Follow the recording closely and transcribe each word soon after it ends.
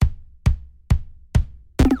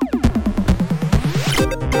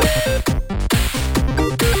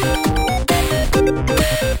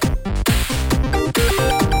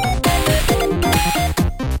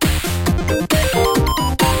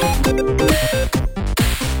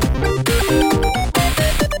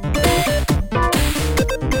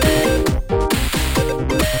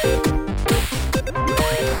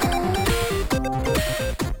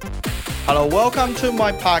welcome to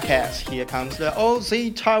my podcast. Here comes the OZ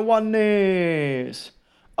Taiwanese.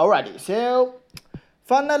 Alrighty, so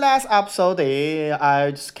from the last episode,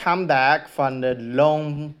 I just come back from the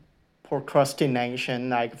long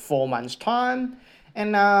procrastination, like 4 months time,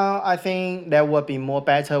 and now I think there would be more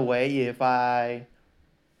better way if I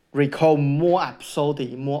record more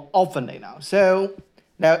episodes more often now. So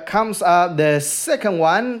that comes up the second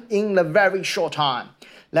one in the very short time.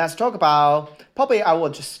 Let's talk about, probably I will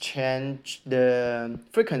just change the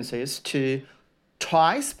frequencies to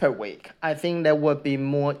twice per week. I think that would be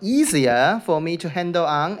more easier for me to handle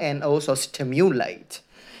on and also stimulate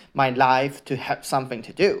my life to have something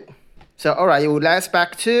to do. So alright, let's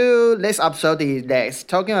back to this episode is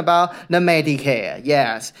talking about the MediCare.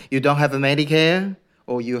 Yes, you don't have a MediCare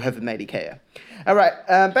or you have a MediCare. Alright,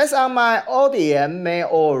 based on my audience, may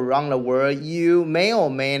all around the world, you may or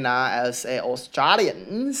may not as an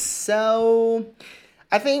Australian. So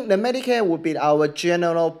I think the Medicare would be our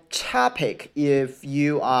general topic if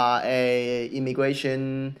you are a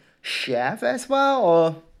immigration chef as well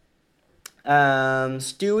or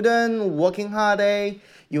student working holiday.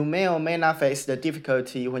 You may or may not face the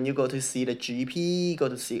difficulty when you go to see the GP, go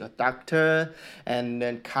to see a doctor, and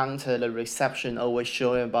then counter the reception always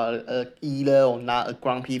showing about either or not a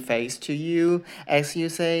grumpy face to you. As you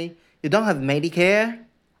say, you don't have Medicare,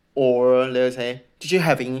 or they'll say, did you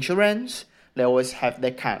have insurance? They always have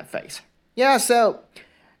that kind of face. Yeah, so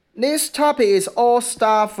this topic is all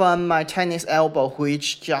start from my tennis elbow,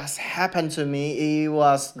 which just happened to me. It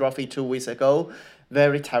was roughly 2 weeks ago.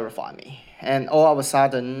 Very terrified me. And all of a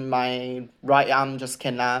sudden, my right arm just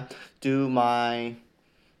cannot do my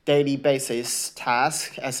daily basis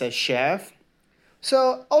task as a chef.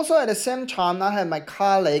 So also at the same time, I had my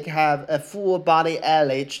colleague have a full body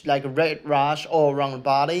allergy, like a red rash all around the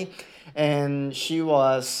body. And she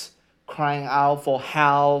was crying out for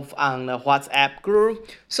help on the WhatsApp group.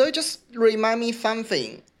 So it just remind me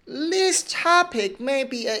something. This topic may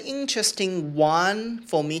be an interesting one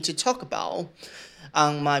for me to talk about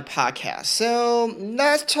on my podcast. So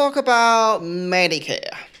let's talk about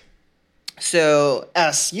Medicare. So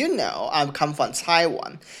as you know, I come from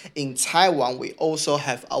Taiwan. In Taiwan, we also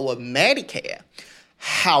have our Medicare.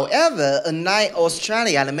 However, unlike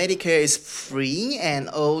Australia, the Medicare is free and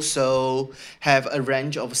also have a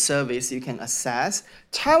range of service you can access.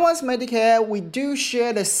 Taiwan's Medicare, we do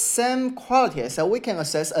share the same quality, so we can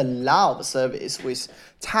access a lot of service with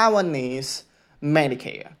Taiwanese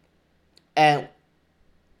Medicare. And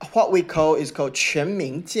what we call is called 全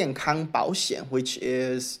民健康保险, which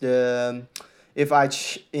is the, if I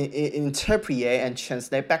interpret and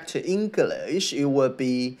translate back to English, it would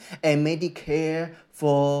be a Medicare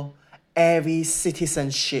for every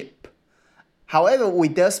citizenship. However, we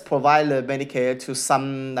does provide the Medicare to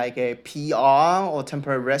some like a PR or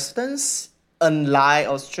temporary residents. Unlike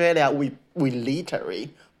Australia, we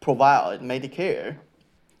literally provide Medicare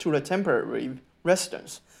to the temporary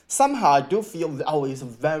residents. Somehow I do feel always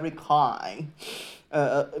very kind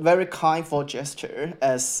for gesture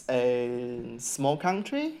as a small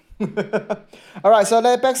country. Alright, so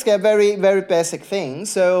let's get very, very basic thing.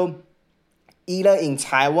 So either in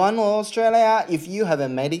Taiwan or Australia, if you have a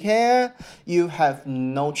Medicare, you have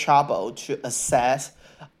no trouble to access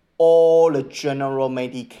all the general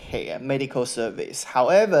Medicare, medical service.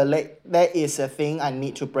 However, there is a thing I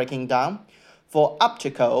need to breaking down. For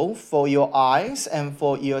optical, for your eyes, and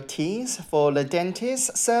for your teeth, for the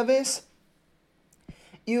dentist service,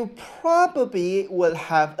 you probably will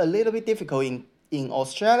have a little bit difficult in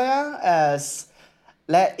Australia as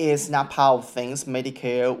that is not part of things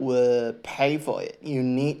Medicare will pay for it. You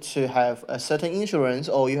need to have a certain insurance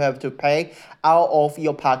or you have to pay out of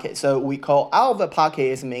your pocket. So we call out of the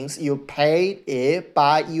pocket means you pay it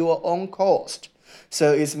by your own cost.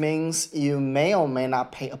 So it means you may or may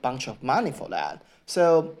not pay a bunch of money for that.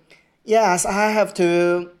 So yes, I have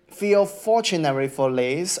to feel fortunate for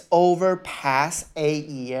this. Over past 8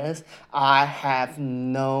 years, I have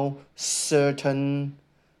no certain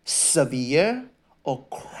severe or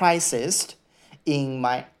crisis in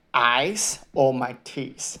my eyes or my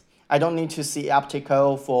teeth. I don't need to see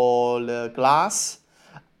optical for the glass.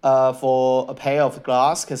 For a pair of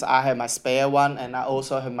glass because I have my spare one and I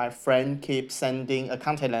also have my friend keep sending a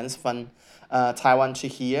contact lens from Taiwan to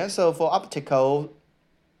here. So for optical,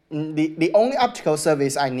 the only optical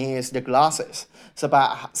service I need is the glasses. So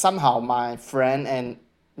but somehow my friend and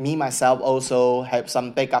me myself also have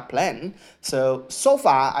some backup plan. So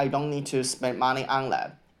far I don't need to spend money on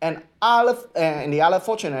that. And the other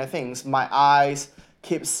fortunate things, my eyes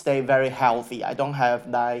keep stay very healthy. I don't have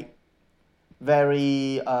like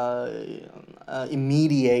very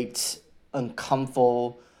immediate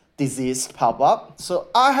uncomfortable disease pop up. So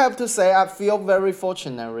I have to say I feel very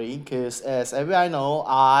fortunate because as everybody know,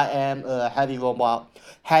 I am a heavy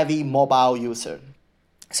mobile user.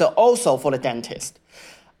 So also for the dentist,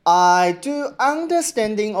 I do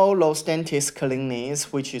understanding all those dentist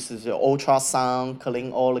clinics, which is the ultrasound,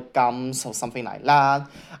 clean all the gums or something like that.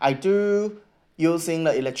 I do using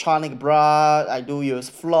the electronic brush. I do use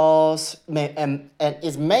floss, and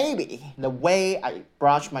it's maybe the way I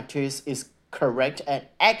brush my teeth is correct and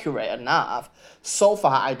accurate enough. So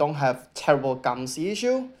far, I don't have terrible gums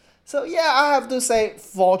issue. So yeah, I have to say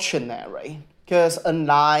fortunately, because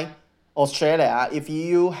unlike Australia, if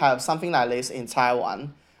you have something like this in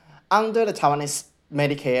Taiwan, under the Taiwanese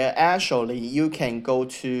Medicare, actually you can go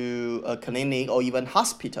to a clinic or even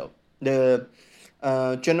hospital, the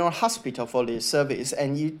general hospital for this service,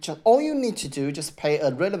 and you just all you need to do just pay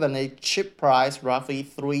a relatively cheap price, roughly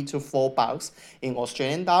 $3 to $4 in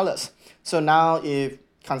Australian dollars. So now if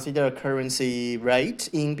consider a currency rate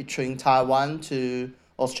in between Taiwan to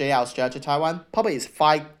Australia, Australia to Taiwan, probably is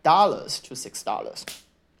 $5 to $6.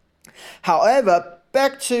 However,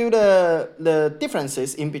 back to the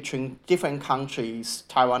differences in between different countries,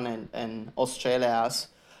 Taiwan and Australia's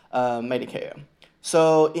Medicare.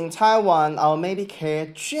 So in Taiwan, our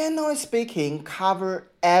Medicare, generally speaking, cover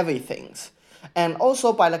everything. And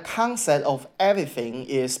also by the concept of everything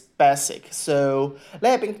is basic. So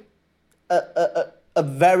there have been a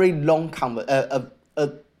very a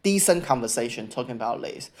decent conversation talking about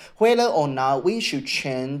this, whether or not we should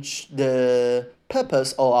change the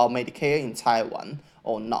purpose of our Medicare in Taiwan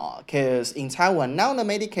or not. Because in Taiwan now the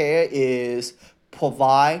Medicare is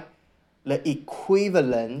provide the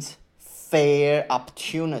equivalent fair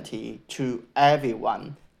opportunity to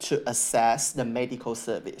everyone to access the medical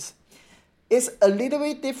service. It's a little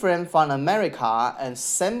bit different from America and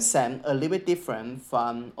same a little bit different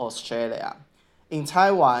from Australia. In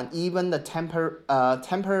Taiwan, even the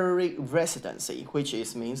temporary residency, which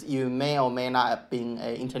is means you may or may not have been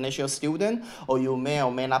an international student, or you may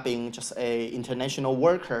or may not be just a international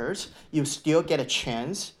workers, you still get a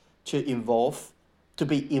chance to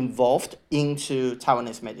be involved into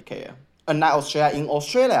Taiwanese Medicare. Unlike Australia, in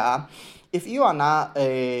Australia, if you are not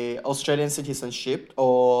a Australian citizenship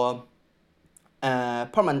or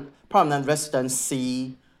permanent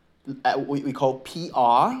residency, we call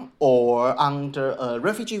PR, or under a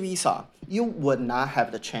refugee visa, you would not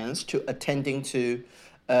have the chance to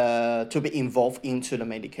be involved into the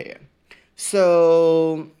Medicare.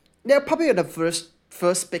 So they're probably the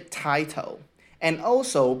first big title, and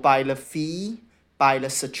also by the fee, by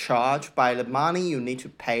the surcharge, by the money you need to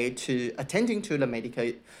pay to attending to the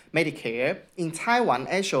Medicare in Taiwan.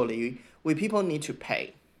 Actually, we people need to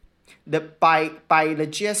pay by the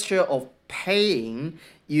gesture of paying,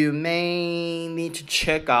 you may need to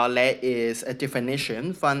check out that is a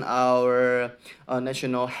definition from our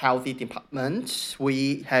National Healthy Department.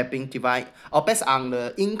 We have been divided, or based on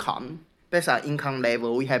income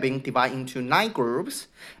level, we have been divided into 9 groups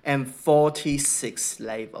and 46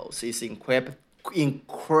 levels. It's incredible.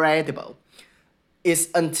 It's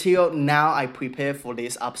until now I prepare for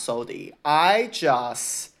this episode, I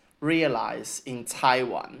just realized in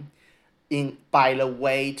Taiwan, by the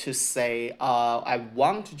way to say I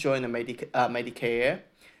want to join the Medicare,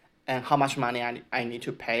 and how much money I need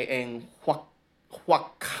to pay, and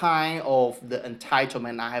what kind of the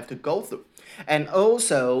entitlement I have to go through. And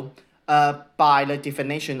also by the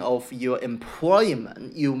definition of your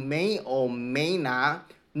employment, you may or may not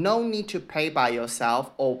no need to pay by yourself,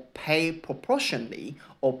 or pay proportionally,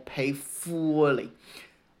 or pay fully.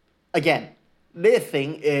 Again, this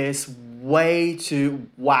thing is way too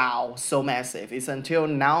so massive. It's until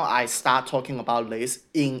now I start talking about this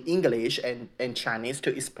in English and Chinese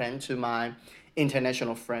to explain to my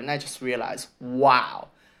international friend. I just realized,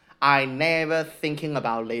 I never thinking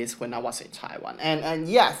about this when I was in Taiwan. And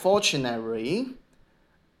yeah, fortunately,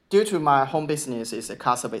 due to my home business is a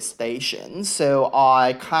car service station, so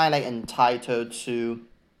I kind of entitled to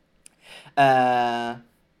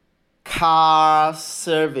car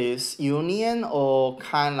service union, or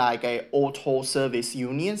kind of like a auto service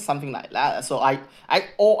union, something like that. So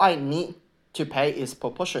all I need to pay is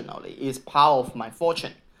proportionally, is part of my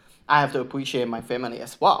fortune. I have to appreciate my family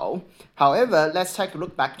as well. However, let's take a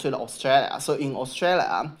look back to Australia. So in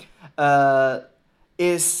Australia,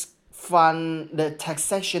 is from the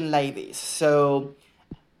taxation levies. So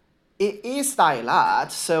it is like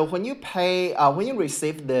that. So when you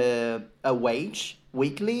receive the wage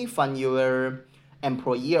weekly from your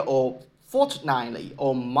employer, or fortnightly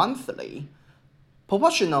or monthly,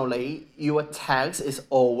 proportionally your tax is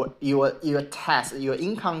over your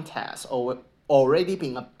income tax, or already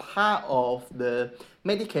been a part of the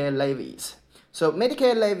Medicare levies. So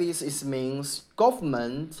Medicare levies is means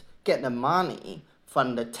government get the money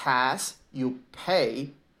from the tax you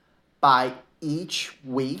pay by each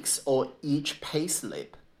week's or each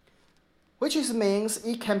payslip, which is means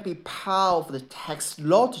it can be part of the tax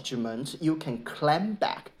lodgement you can claim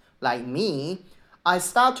back. Like me, I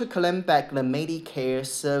start to claim back the Medicare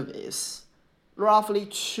service roughly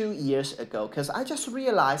 2 years ago because I just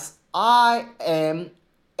realized I am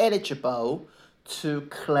eligible to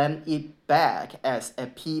claim it back as a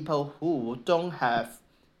people who don't have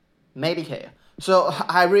Medicare. So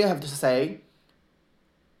I really have to say,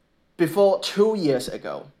 before 2 years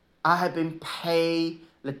ago, I have been paid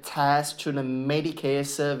the tax to the Medicare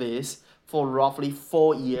service for roughly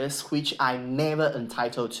 4 years, which I never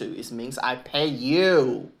entitled to. It means I pay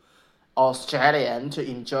you, Australian, to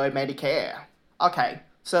enjoy Medicare. Okay,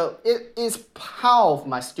 so it is part of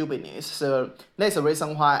my stupidness. So that's the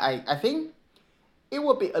reason why I think it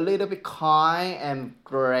would be a little bit kind and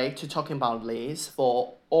great to talking about this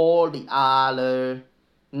for all the other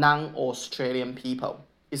non-Australian people,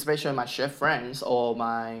 especially my chef friends or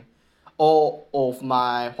my all of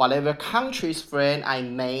my whatever country's friend I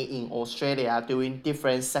made in Australia doing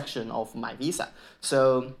different section of my visa.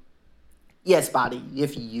 So yes, buddy,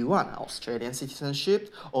 if you are an Australian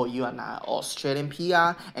citizenship or you are not Australian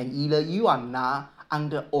PR and either you are not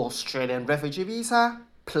under Australian refugee visa,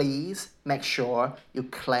 please make sure you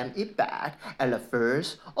claim it back at the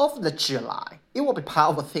 1st of the July. It will be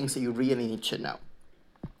part of the things that you really need to know.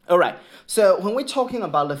 Alright, so when we're talking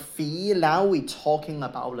about the fee, now we're talking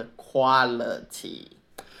about the quality.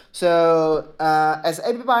 So, as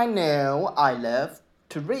everybody know, I love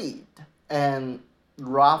to read, and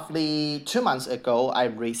roughly 2 months ago, I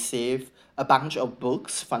received a bunch of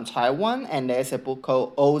books from Taiwan, and there's a book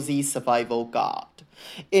called Aussie Survival Guide.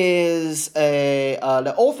 The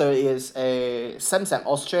author is a Samsung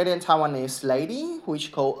Australian Taiwanese lady,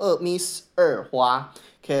 which called Miss Hua,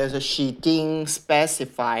 because she didn't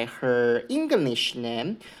specify her English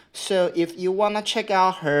name. So if you wanna check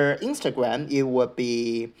out her Instagram, it would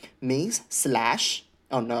be Miss slash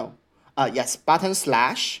button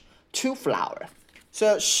slash two flower.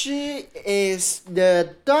 So she is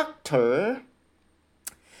the doctor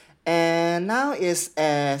and now is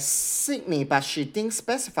at Sydney, but she didn't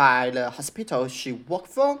specify the hospital she worked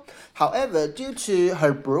for. However, due to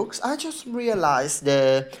her books, I just realized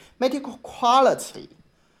the medical quality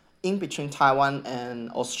in between Taiwan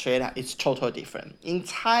and Australia is totally different. In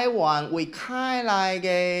Taiwan, we kind of like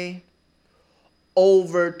a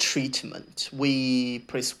over treatment. We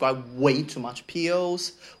prescribe way too much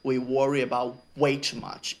pills. We worry about way too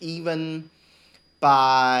much. Even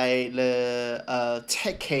by the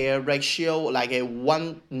take care ratio, like a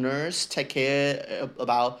one nurse take care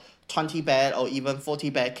about 20 bed or even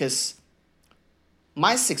 40 bed, because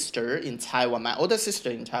my sister in Taiwan, my older sister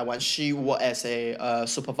in Taiwan, she worked as a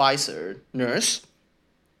supervisor nurse.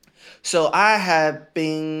 So I have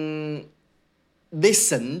been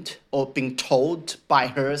listened or been told by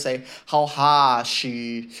her say how hard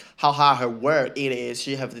her work it is.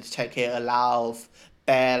 She have to take care a lot of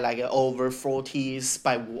bed like over 40s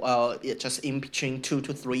by just in between 2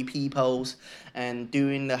 to 3 peoples, and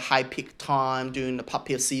during the high peak time during the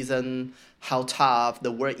puppy season how tough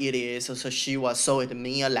the work it is. So she was so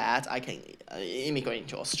admire that I can immigrate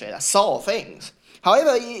to Australia sort of things.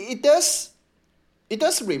 However, it does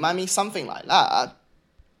remind me something like that.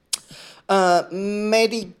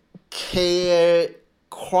 Medicare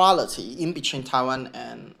quality in between Taiwan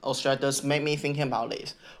and Australia does make me thinking about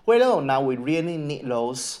this. Whether or not we really need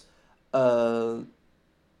those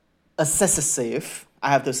excessive, I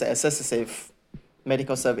have to say excessive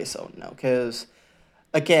medical service or no. Because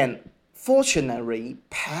again, fortunately,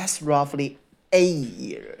 past roughly 8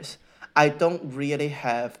 years, I don't really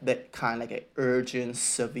have that kind of like urgent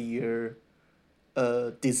severe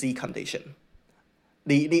disease condition.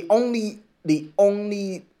 The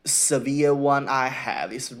only severe one I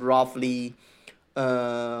have is roughly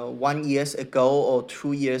 1 years ago or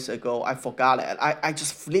 2 years ago. I forgot it. I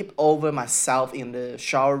just flipped over myself in the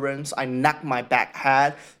shower rooms. I knocked my back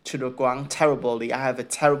head to the ground terribly. I have a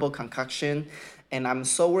terrible concussion, and I'm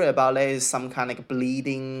so worried about there is some kind of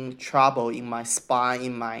bleeding trouble in my spine,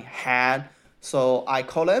 in my head. So I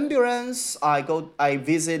call the ambulance. I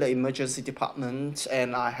visit the emergency department,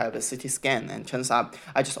 and I have a CT scan. And turns out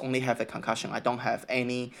I just only have a concussion. I don't have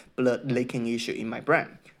any blood leaking issue in my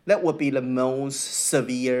brain. That would be the most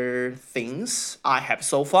severe things I have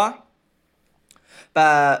so far.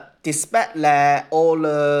 But despite that, all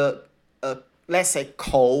the let's say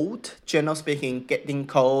cold, general speaking, getting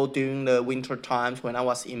cold during the winter times when I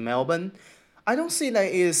was in Melbourne, I don't see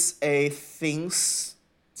that is a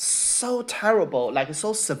so terrible, like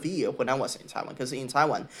so severe when I was in Taiwan. Because in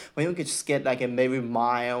Taiwan, when you could just get like a very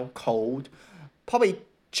mild cold, probably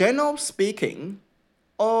general speaking,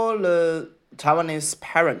 all the Taiwanese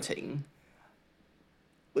parenting,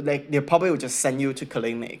 like they probably will just send you to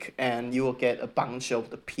clinic and you will get a bunch of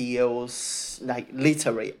the pills, like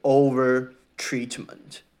literally over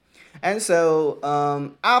treatment. And so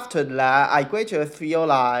after that, I gradually feel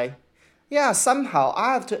like, yeah, somehow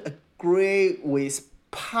I have to agree with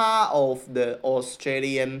part of the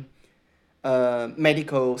Australian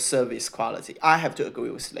medical service quality. I have to agree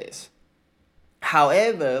with this.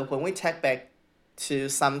 However, when we take back to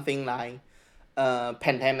something like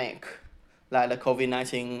pandemic, like the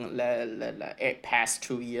COVID-19, past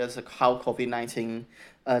 2 years, how COVID-19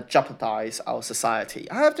 jeopardized our society.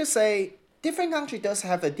 I have to say, different country does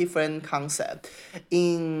have a different concept.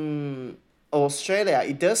 In Australia,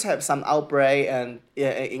 it does have some outbreak, and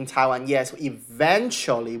in Taiwan, yes,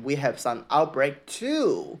 eventually we have some outbreak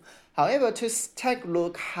too. However, to take a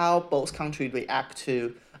look how both countries react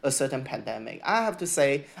to a certain pandemic, I have to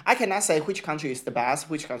say I cannot say which country is the best,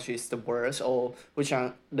 which country is the worst, or which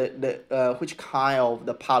kind of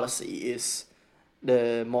the policy is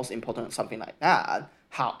the most important, something like that.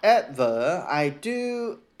 However, I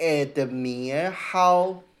do admire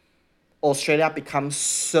how Australia becomes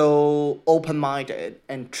so open minded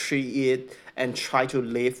and treat it and try to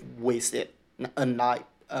live with it. Unlike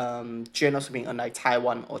generally speaking, unlike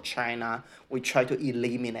Taiwan or China, we try to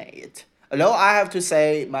eliminate it. Although I have to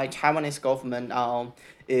say, my Taiwanese government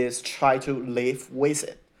is try to live with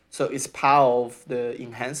it. So it's part of the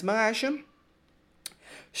enhancement action.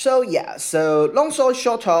 So yeah, so long story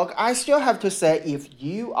short talk, I still have to say if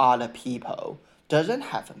you are the people doesn't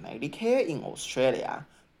have a Medicare in Australia,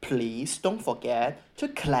 please don't forget to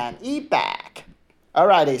claim it back.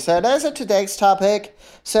 Alrighty, so that's today's topic.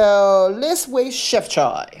 So let's with shift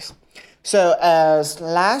choice. So as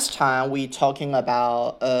last time we talking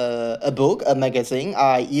about a book, a magazine,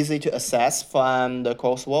 easy to access from the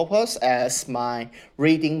course purpose as my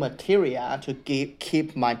reading material to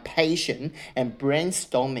keep my patience and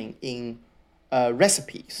brainstorming in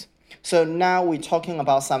recipes. So now we're talking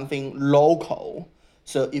about something local.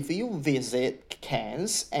 So if you visit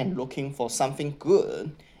Cairns and looking for something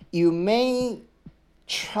good, you may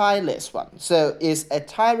try this one. So it's a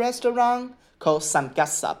Thai restaurant called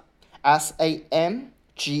Samgasat.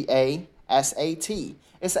 Samgasat.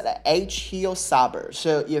 It's at the H Hill suburb.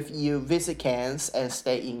 So if you visit Cairns and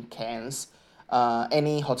stay in Cairns,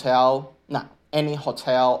 any hotel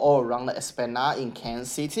all around the Esplanade in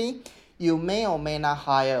Cairns City, you may or may not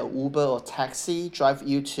hire Uber or taxi drive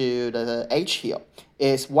you to the H Hill.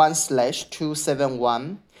 It's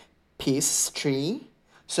 1/271 Peace Street.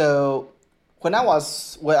 So when I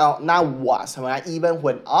was well not was when I even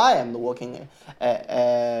when I am working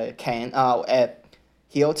at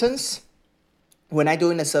Hilton's, when I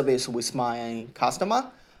doing the service with my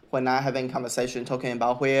customer, when I having conversation talking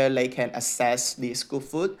about where they can access this good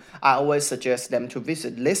food, I always suggest them to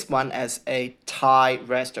visit this one as a Thai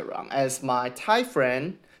restaurant. As my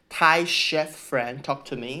Thai chef friend talked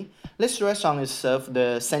to me, this restaurant is served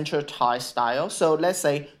the Central Thai style. So let's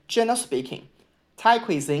say, generally speaking, Thai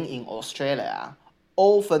cuisine in Australia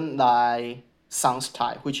often like sounds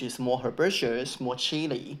Thai, which is more herbaceous, more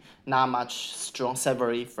chili, not much strong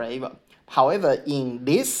savory flavor. However, in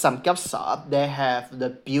this samgyeopsal, they have the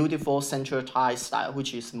beautiful Central Thai style,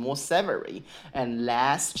 which is more savory and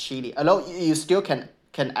less chili. Although you still can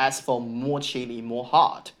ask for more chili, more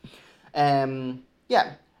hot.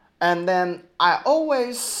 Yeah, and then I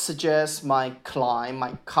always suggest my client,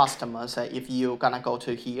 my customers, that if you're gonna go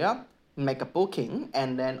to here, make a booking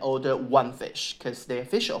and then order one fish because their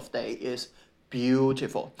fish of day is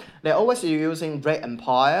beautiful. They're always using red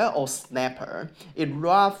empire or snapper. It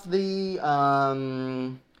roughly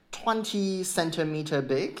 20 centimeter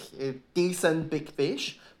big, a decent big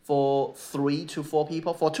fish for 3 to 4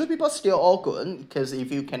 people. For 2 people, still all good because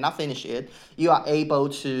if you cannot finish it, you are able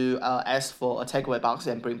to ask for a takeaway box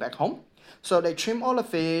and bring back home. So they trim all the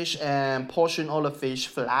fish and portion all the fish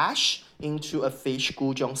flash into a fish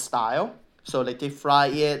guzheng style. So they deep fry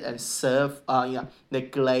it and serve. They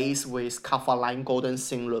glaze with kaffir lime golden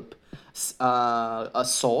syrup a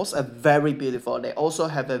sauce, a very beautiful. They also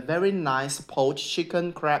have a very nice poached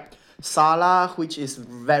chicken crab salad, which is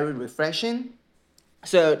very refreshing.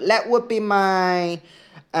 So that would be my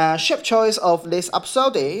chef choice of this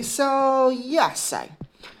episode. So yes,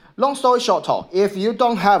 long story short talk, if you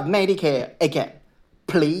don't have Medicare, again,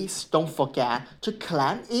 please don't forget to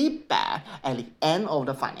claim it back at the end of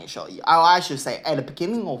the financial year. Or I should say at the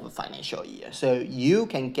beginning of the financial year. So you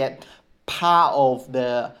can get part of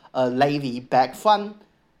the levy back from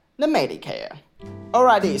the MediCare.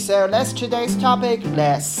 Alrighty, so that's today's topic.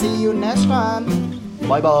 Let's see you next time.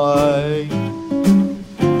 Bye bye.